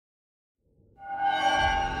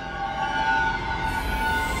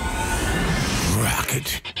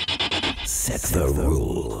ROCCAT. Set the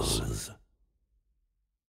rules.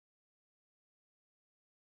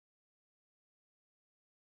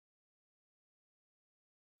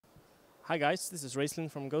 Hi guys, this is Raislin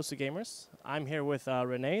from GosuGamers. I'm here with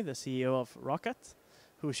René, the CEO of ROCCAT,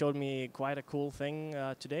 who showed me quite a cool thing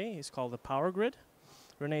today. It's called the Power Grid.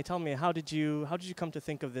 René, tell me, how did you come to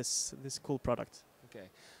think of this cool product? Okay,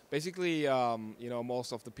 basically,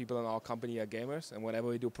 most of the people in our company are gamers, and whenever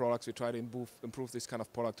we do products, we try to improve this kind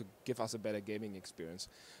of product to give us a better gaming experience.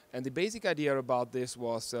 And the basic idea about this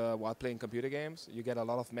was while playing computer games, you get a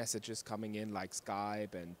lot of messages coming in like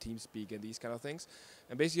Skype and TeamSpeak and these kind of things.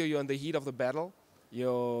 And basically, you're in the heat of the battle.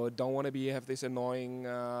 You don't want to have these annoying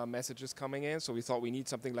messages coming in, so we thought we need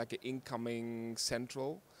something like an incoming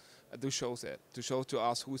central to show to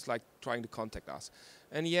us who's like trying to contact us.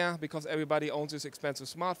 And yeah, because everybody owns these expensive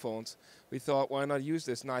smartphones, we thought, why not use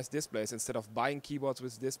this nice displays instead of buying keyboards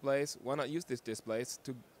with displays? Why not use these displays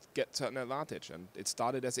to get certain advantage? And it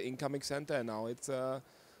started as an incoming center, and now it's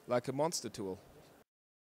like a monster tool.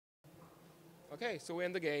 Okay, so we're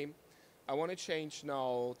in the game. I want to change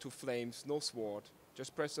now to flames, no sword.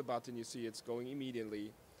 Just press the button, you see it's going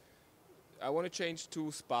immediately. I want to change to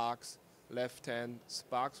sparks, left hand,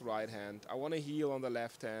 sparks right hand. I want to heal on the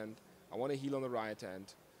left hand. I want to heal on the right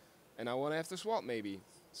hand. And I want to have the sword maybe.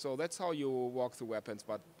 So that's how you walk through weapons.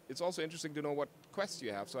 But it's also interesting to know what quests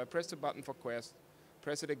you have. So I press the button for quest,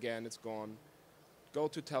 press it again, it's gone. Go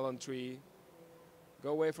to talent tree, go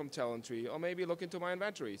away from talent tree, or maybe look into my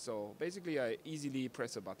inventory. So basically I easily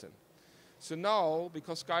press a button. So now,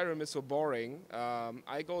 because Skyrim is so boring,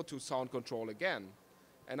 I go to sound control again.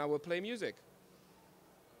 And I will play music.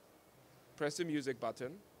 Press the music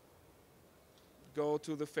button, go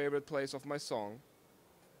to the favorite place of my song,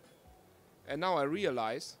 and now I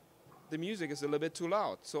realize the music is a little bit too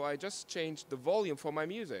loud, so I just changed the volume for my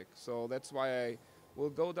music. So that's why I will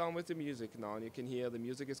go down with the music now, and you can hear the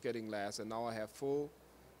music is getting less, and now I have full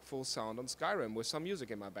sound on Skyrim with some music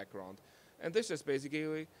in my background. And this is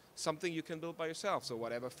basically something you can build by yourself. So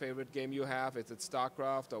whatever favorite game you have, if it's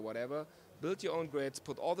StarCraft or whatever, build your own grids,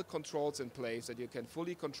 put all the controls in place that you can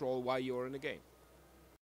fully control while you're in the game.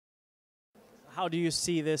 How do you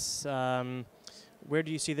see this, where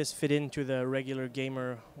do you see this fit into the regular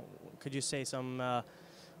gamer? Could you say some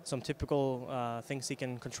typical things he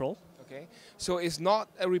can control? Okay, so it's not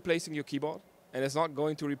replacing your keyboard, and it's not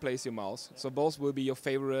going to replace your mouse. So both will be your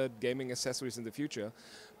favorite gaming accessories in the future.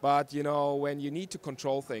 But when you need to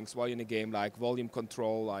control things while you're in a game, like volume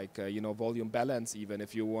control, like volume balance, even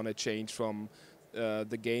if you want to change from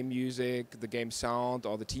the game music, the game sound,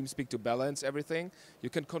 or the TeamSpeak to balance everything, you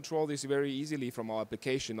can control this very easily from our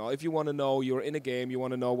application. Or if you want to know you're in a game, you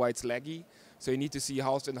want to know why it's laggy, so you need to see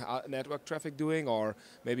how's the network traffic doing, or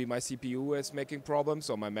maybe my CPU is making problems,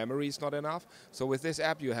 or my memory is not enough. So with this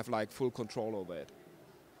app, you have like full control over it.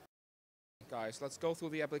 Guys, let's go through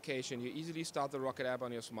the application. You easily start the ROCCAT app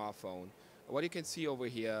on your smartphone. What you can see over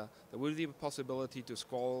here, there will be a possibility to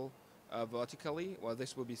scroll vertically, well,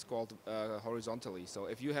 this will be scrolled horizontally. So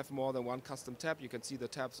if you have more than one custom tab, you can see the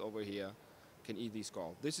tabs over here can easily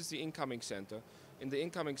scroll. This is the incoming center. In the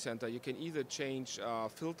incoming center, you can either change,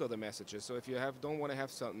 filter the messages. So if you don't want to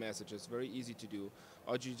have certain messages, very easy to do.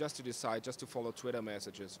 Or just to decide just to follow Twitter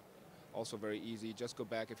messages, also very easy. Just go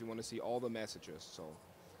back if you want to see all the messages. So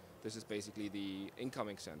this is basically the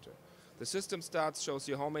incoming center. The system stats shows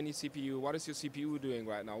you how many CPU, what is your CPU doing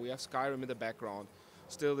right now. We have Skyrim in the background.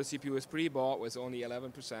 Still, the CPU is pretty bored with only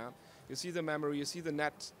 11%. You see the memory, you see the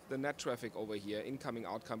net traffic over here, incoming,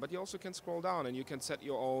 outcome. But you also can scroll down and you can set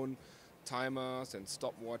your own timers and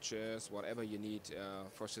stopwatches, whatever you need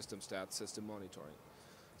for system stats, system monitoring.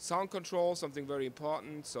 Sound control, something very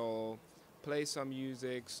important. So play some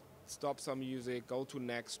music, stop some music, go to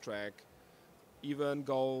next track, even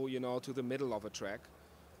go to the middle of a track.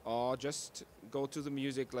 Or just go to the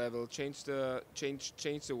music level, change the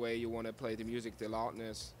way you want to play the music, the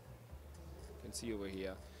loudness. You can see over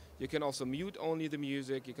here. You can also mute only the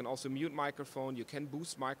music. You can also mute microphone. You can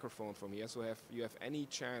boost microphone from here, so you have any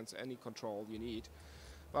chance, any control you need.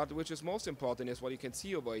 But which is most important is what you can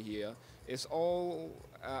see over here is all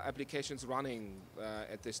applications running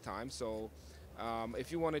at this time. So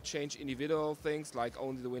if you want to change individual things like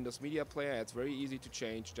only the Windows Media Player, it's very easy to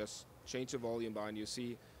change. Just change the volume bar and you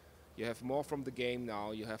see you have more from the game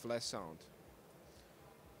now, you have less sound.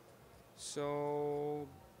 So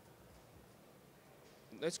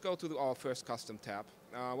let's go to our first custom tab.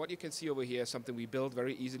 What you can see over here is something we built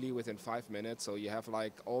very easily within 5 minutes. So you have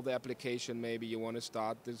like all the application, maybe you want to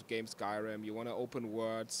start this game Skyrim, you want to open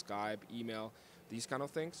Word, Skype, email, these kind of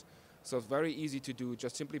things. So it's very easy to do,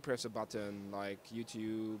 just simply press a button like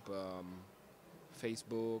YouTube,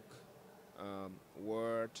 Facebook,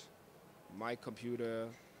 Word, my computer,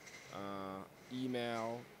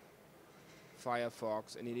 email,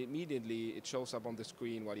 Firefox, and immediately it shows up on the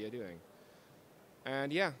screen what you're doing.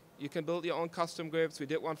 And yeah, you can build your own custom grips. We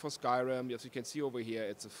did one for Skyrim. As you can see over here,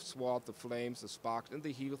 it's a SWAT, the flames, the sparks, and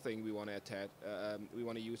the heal thing we want to attach. We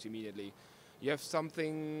want to use immediately. You have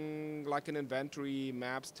something like an inventory,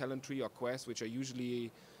 maps, talent tree, or quest, which are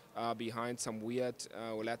usually behind some weird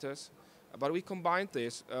letters. But we combined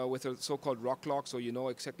this with a so-called rock clock, so you know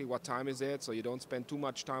exactly what time is it, so you don't spend too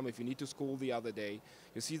much time if you need to school the other day.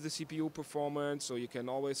 You see the CPU performance, so you can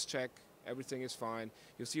always check everything is fine.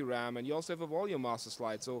 You see RAM, and you also have a volume master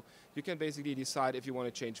slide, so you can basically decide if you want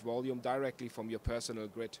to change volume directly from your personal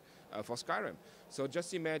grid for Skyrim. So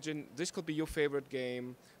just imagine this could be your favorite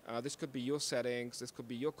game, this could be your settings, this could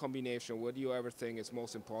be your combination, what do you ever think is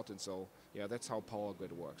most important. So yeah, that's how Power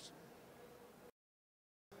Grid works.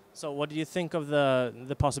 So what do you think of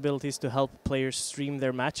the possibilities to help players stream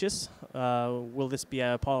their matches? Will this be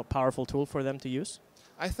a powerful tool for them to use?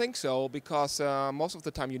 I think so, because most of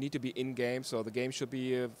the time you need to be in-game, so the game should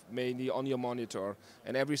be mainly on your monitor.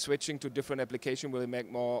 And every switching to different application will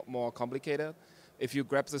make more complicated. If you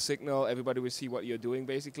grab the signal, everybody will see what you're doing,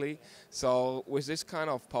 basically. So with this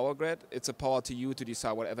kind of Power Grid, it's a power to you to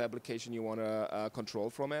decide whatever application you want to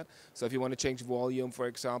control from it. So if you want to change volume, for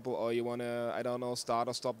example, or you want to, I don't know, start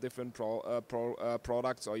or stop different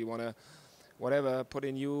products, or you want to whatever, put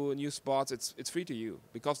in new spots, it's free to you.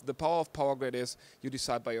 Because the power of Power Grid is you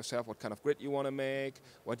decide by yourself what kind of grid you want to make,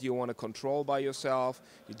 what you want to control by yourself.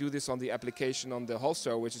 You do this on the application on the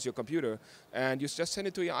hoster, which is your computer, and you just send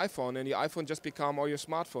it to your iPhone, and your iPhone just become, or your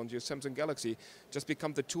smartphone, your Samsung Galaxy, just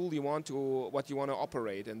become the tool you want to, what you want to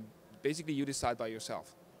operate, and basically you decide by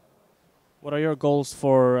yourself. What are your goals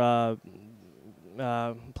for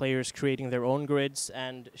players creating their own grids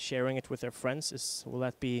and sharing it with their friends? Will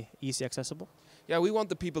that be easy accessible? Yeah, we want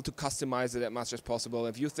the people to customize it as much as possible.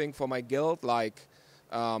 If you think for my guild, like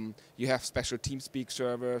you have special TeamSpeak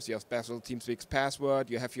servers, you have special TeamSpeak password,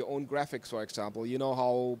 you have your own graphics, for example. You know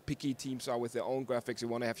how picky teams are with their own graphics. You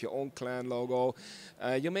want to have your own clan logo.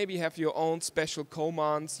 You maybe have your own special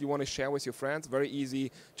commands you want to share with your friends. Very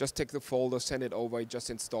easy. Just take the folder, send it over, just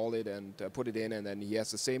install it and put it in, and then he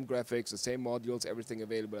has the same graphics, the same modules, everything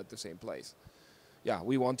available at the same place. Yeah,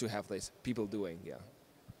 we want to have this people doing, yeah.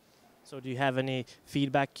 So do you have any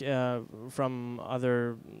feedback from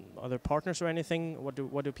other partners or anything?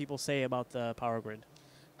 What do people say about the Power Grid?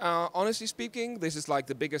 Honestly speaking, this is like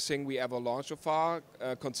the biggest thing we ever launched so far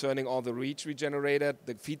concerning all the reach we generated,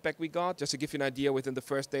 the feedback we got. Just to give you an idea, within the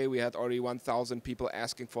first day we had already 1,000 people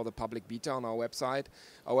asking for the public beta on our website.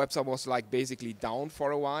 Our website was like basically down for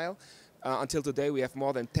a while. Until today, we have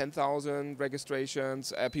more than 10,000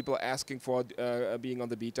 registrations, people asking for being on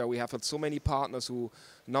the beta. We have had so many partners who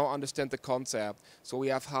now understand the concept. So we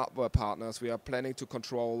have hardware partners. We are planning to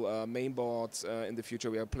control mainboards in the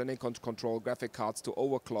future. We are planning to control graphic cards to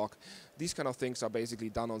overclock. These kind of things are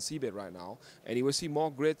basically done on CeBIT right now. And you will see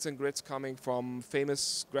more grids and grids coming from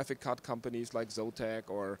famous graphic card companies like Zotac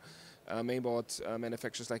or mainboard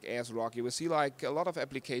manufacturers like ASRock. You will see like a lot of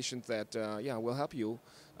applications that yeah, will help you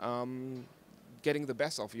getting the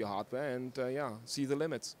best of your hardware and yeah, see the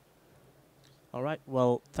limits. All right.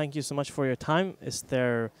 Well, thank you so much for your time. Is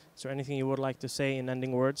there anything you would like to say in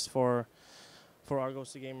ending words for our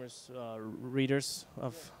GosuGamers readers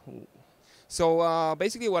of? So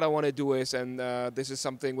basically what I want to do is, and this is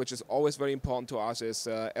something which is always very important to us, is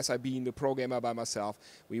as I being the programmer by myself,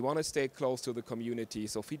 we want to stay close to the community.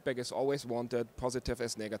 So feedback is always wanted, positive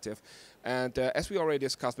as negative. And as we already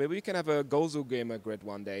discussed, maybe we can have a GosuGamer grid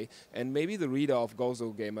one day, and maybe the reader of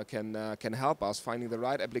GosuGamer can help us finding the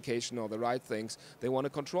right application or the right things they want to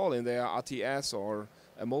control in their RTS or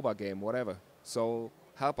a mobile game, whatever. So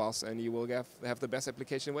help us, and you will have the best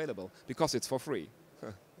application available, because it's for free.